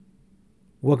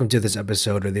Welcome to this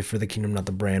episode of the For the Kingdom Not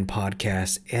the Brand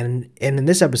podcast. And in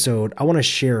this episode, I want to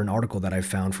share an article that I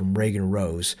found from Reagan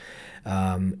Rose,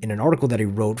 in an article that he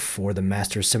wrote for the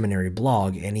Master's Seminary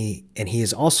blog. And he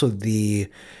is also the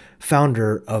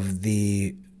founder of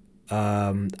the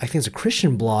I think it's a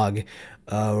Christian blog.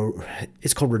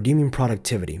 It's called Redeeming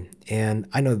Productivity. And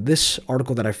I know this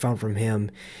article that I found from him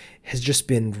has just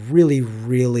been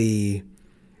really,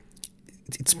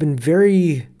 it's been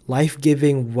very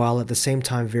life-giving while at the same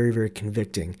time very, very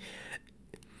convicting.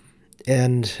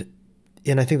 And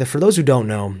I think that for those who don't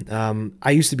know,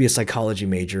 I used to be a psychology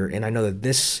major, and I know that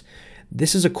this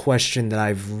is a question that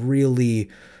I've really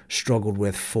struggled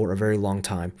with for a very long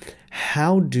time.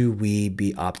 How do we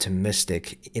be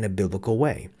optimistic in a biblical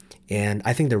way? And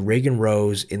I think that Reagan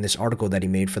Rose, in this article that he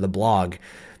made for the blog,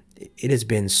 it is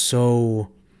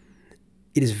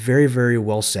very, very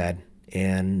well said,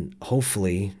 and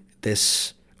hopefully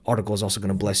this article is also going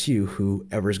to bless you,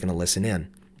 whoever is going to listen in.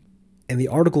 And the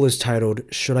article is titled,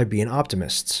 Should I Be an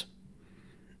Optimist?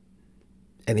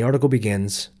 And the article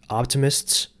begins,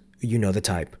 Optimists, you know the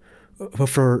type. But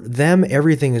for them,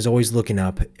 everything is always looking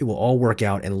up, it will all work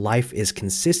out, and life is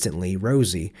consistently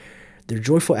rosy. Their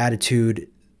joyful attitude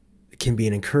can be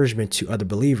an encouragement to other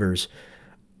believers,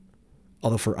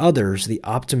 although for others, the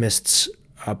optimist's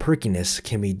perkiness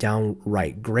can be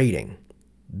downright grating.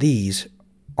 These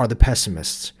are the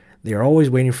pessimists. They are always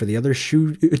waiting for the other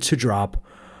shoe to drop,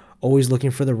 always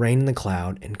looking for the rain in the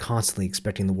cloud, and constantly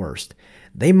expecting the worst.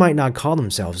 They might not call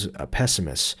themselves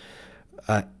pessimists,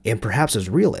 and perhaps as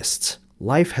realists.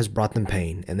 Life has brought them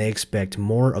pain, and they expect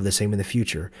more of the same in the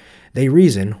future. They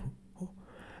reason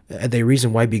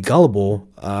why be gullible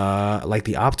like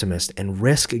the optimist and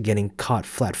risk getting caught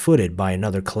flat-footed by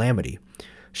another calamity.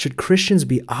 Should Christians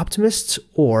be optimists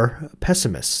or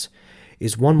pessimists?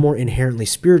 Is one more inherently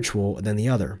spiritual than the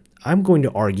other? I'm going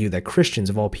to argue that Christians,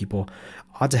 of all people,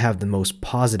 ought to have the most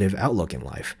positive outlook in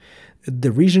life.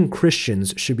 The reason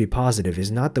Christians should be positive is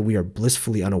not that we are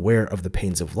blissfully unaware of the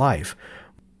pains of life,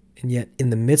 and yet in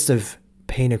the midst of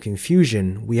pain and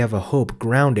confusion, we have a hope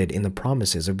grounded in the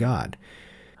promises of God.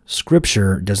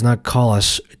 Scripture does not call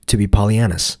us to be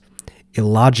Pollyannas,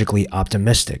 illogically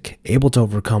optimistic, able to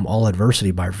overcome all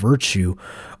adversity by virtue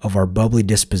of our bubbly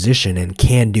disposition and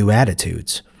can-do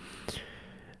attitudes.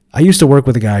 I used to work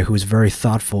with a guy who was very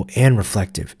thoughtful and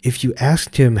reflective. If you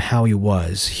asked him how he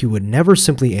was, he would never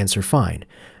simply answer fine.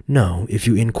 No, if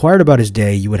you inquired about his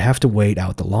day, you would have to wait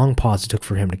out the long pause it took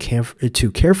for him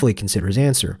to carefully consider his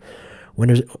answer. When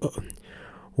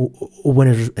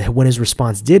his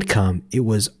response did come, it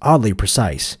was oddly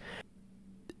precise.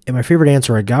 And my favorite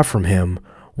answer I got from him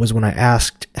was when I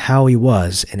asked how he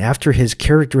was, and after his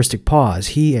characteristic pause,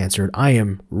 he answered, I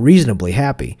am reasonably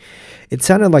happy. It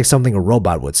sounded like something a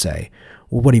robot would say.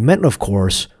 Well, what he meant, of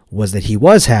course, was that he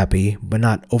was happy, but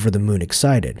not over the moon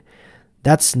excited.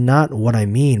 That's not what I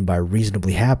mean by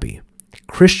reasonably happy.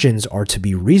 Christians are to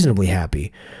be reasonably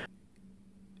happy,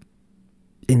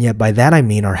 and yet by that I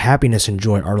mean our happiness and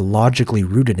joy are logically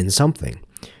rooted in something.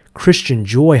 Christian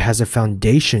joy has a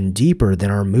foundation deeper than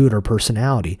our mood or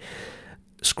personality.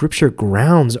 Scripture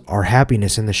grounds our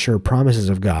happiness in the sure promises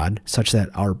of God, such that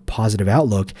our positive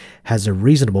outlook has a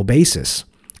reasonable basis.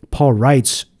 Paul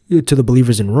writes to the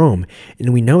believers in Rome,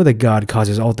 and we know that God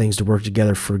causes all things to work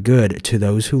together for good to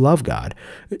those who love God,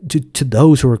 to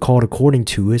those who are called according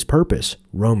to his purpose.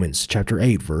 Romans chapter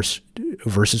 8, verses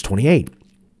 28.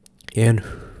 And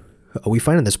we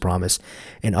find in this promise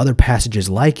and other passages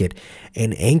like it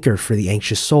an anchor for the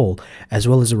anxious soul, as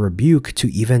well as a rebuke to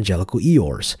evangelical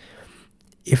Eeyores.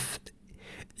 If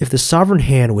the sovereign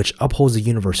hand which upholds the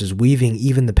universe is weaving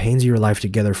even the pains of your life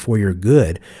together for your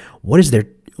good, what is there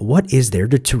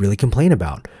to really complain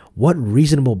about? What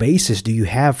reasonable basis do you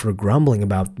have for grumbling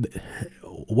about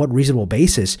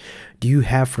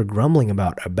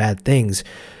bad things?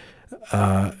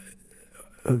 About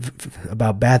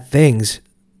bad things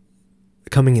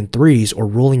coming in threes, or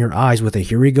rolling your eyes with a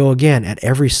here we go again at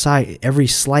every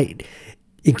slight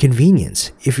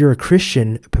inconvenience. If you're a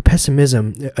Christian,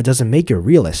 pessimism doesn't make you a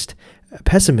realist.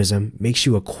 Pessimism makes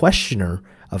you a questioner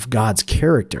of God's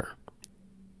character.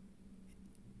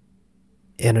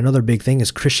 And another big thing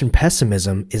is Christian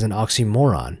pessimism is an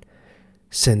oxymoron,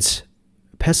 since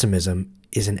pessimism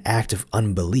is an act of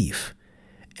unbelief.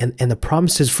 And the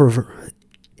promises for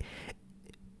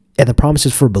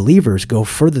believers go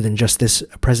further than just this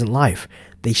present life.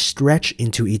 They stretch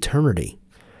into eternity.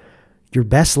 Your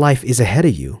best life is ahead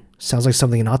of you. Sounds like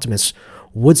something an optimist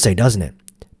would say, doesn't it?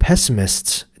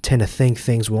 Pessimists tend to think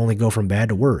things will only go from bad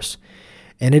to worse.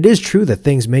 And it is true that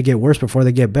things may get worse before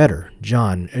they get better.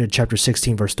 John chapter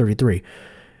 16, verse 33.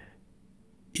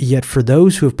 Yet for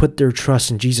those who have put their trust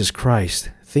in Jesus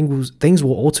Christ, things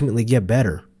will ultimately get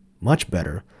better, much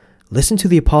better. Listen to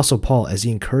the Apostle Paul as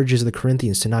he encourages the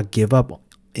Corinthians to not give up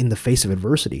in the face of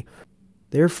adversity.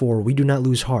 Therefore, we do not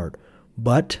lose heart.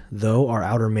 But though our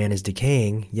outer man is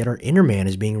decaying, yet our inner man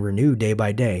is being renewed day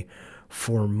by day.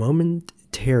 For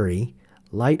momentary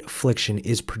light affliction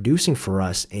is producing for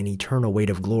us an eternal weight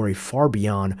of glory far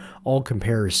beyond all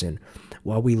comparison,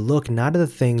 while we look not at the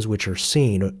things which are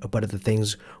seen, but at the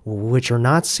things which are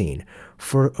not seen.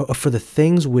 For the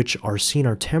things which are seen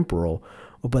are temporal,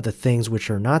 but the things which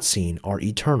are not seen are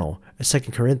eternal. 2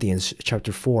 Corinthians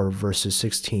chapter 4, verses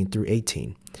 16 through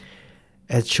 18.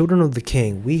 As children of the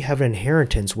King, we have an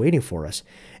inheritance waiting for us,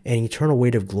 an eternal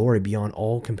weight of glory beyond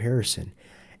all comparison.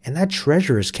 And that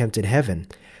treasure is kept in heaven,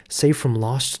 safe from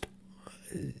loss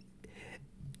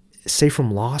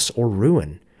or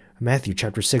ruin. Matthew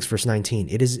chapter 6, verse 19.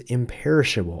 It is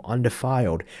imperishable,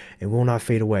 undefiled, and will not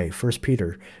fade away. 1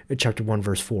 Peter chapter 1,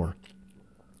 verse 4.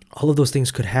 All of those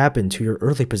things could happen to your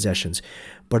earthly possessions,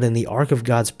 but in the ark of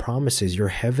God's promises, your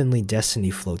heavenly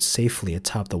destiny floats safely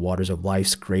atop the waters of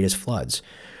life's greatest floods.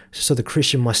 So the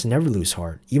Christian must never lose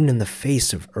heart, even in the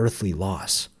face of earthly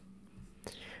loss.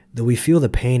 Though we feel the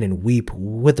pain and weep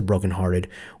with the brokenhearted,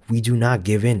 we do not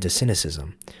give in to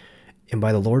cynicism. And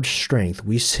by the Lord's strength,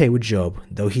 we say with Job,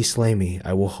 though he slay me,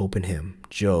 I will hope in him.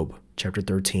 Job chapter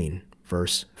 13,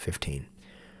 verse 15.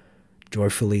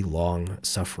 Joyfully long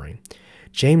suffering.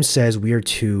 James says we are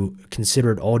to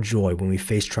consider it all joy when we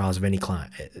face trials of any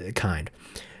kind.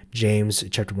 James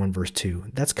chapter 1, verse 2.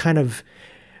 That's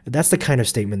the kind of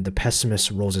statement the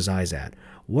pessimist rolls his eyes at.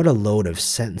 What a load of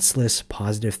senseless,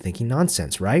 positive thinking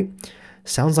nonsense, right?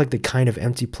 Sounds like the kind of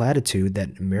empty platitude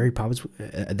that Mary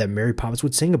Poppins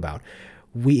would sing about.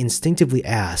 We instinctively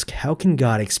ask, how can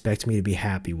God expect me to be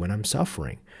happy when I'm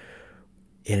suffering?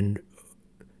 And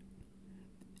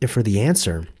for the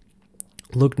answer,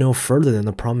 look no further than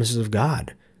the promises of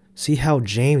God. See how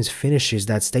James finishes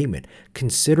that statement.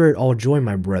 Consider it all joy,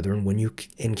 my brethren, when you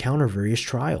encounter various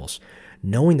trials,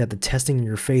 knowing that the testing of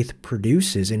your faith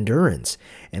produces endurance,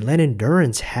 and let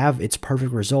endurance have its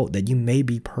perfect result, that you may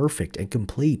be perfect and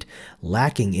complete,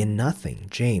 lacking in nothing.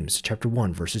 James chapter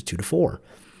 1, verses 2 to 4.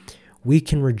 We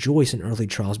can rejoice in earthly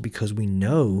trials because we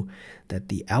know that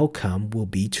the outcome will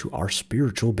be to our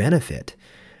spiritual benefit.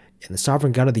 And the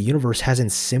sovereign God of the universe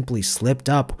hasn't simply slipped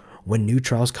up when new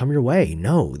trials come your way.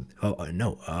 No.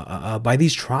 By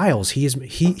these trials, he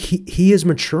is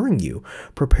maturing you,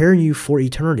 preparing you for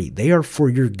eternity. They are for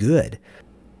your good.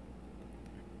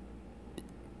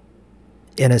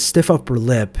 And a stiff upper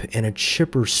lip and a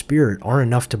chipper spirit aren't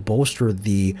enough to bolster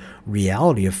the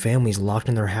reality of families locked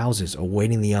in their houses,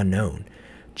 awaiting the unknown.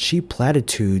 Cheap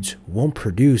platitudes won't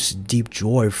produce deep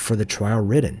joy for the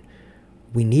trial-ridden.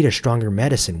 We need a stronger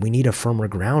medicine. We need a firmer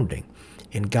grounding.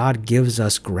 And God gives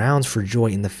us grounds for joy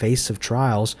in the face of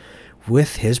trials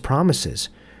with his promises.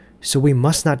 So we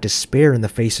must not despair in the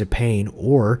face of pain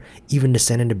or even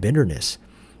descend into bitterness.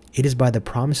 It is by the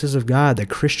promises of God that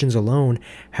Christians alone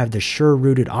have the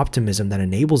sure-rooted optimism that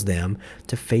enables them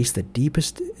to face the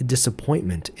deepest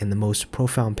disappointment and the most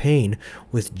profound pain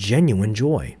with genuine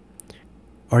joy.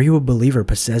 Are you a believer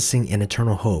possessing an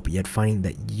eternal hope, yet finding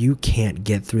that you can't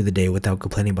get through the day without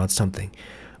complaining about something,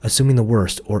 assuming the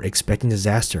worst, or expecting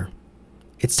disaster?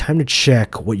 It's time to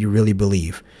check what you really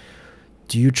believe.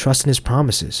 Do you trust in his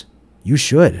promises? You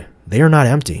should. They are not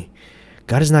empty.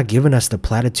 God has not given us the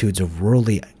platitudes of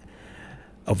worldly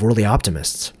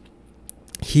optimists.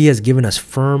 He has given us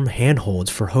firm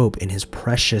handholds for hope in his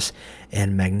precious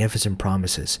and magnificent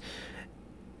promises.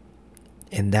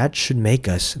 And that should make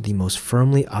us the most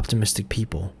firmly optimistic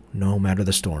people, no matter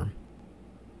the storm.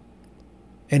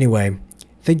 Anyway,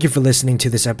 thank you for listening to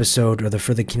this episode of the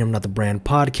For the Kingdom Not the Brand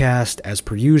podcast. As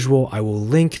per usual, I will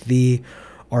link the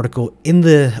article in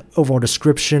the overall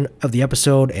description of the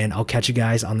episode, and I'll catch you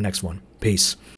guys on the next one. Peace.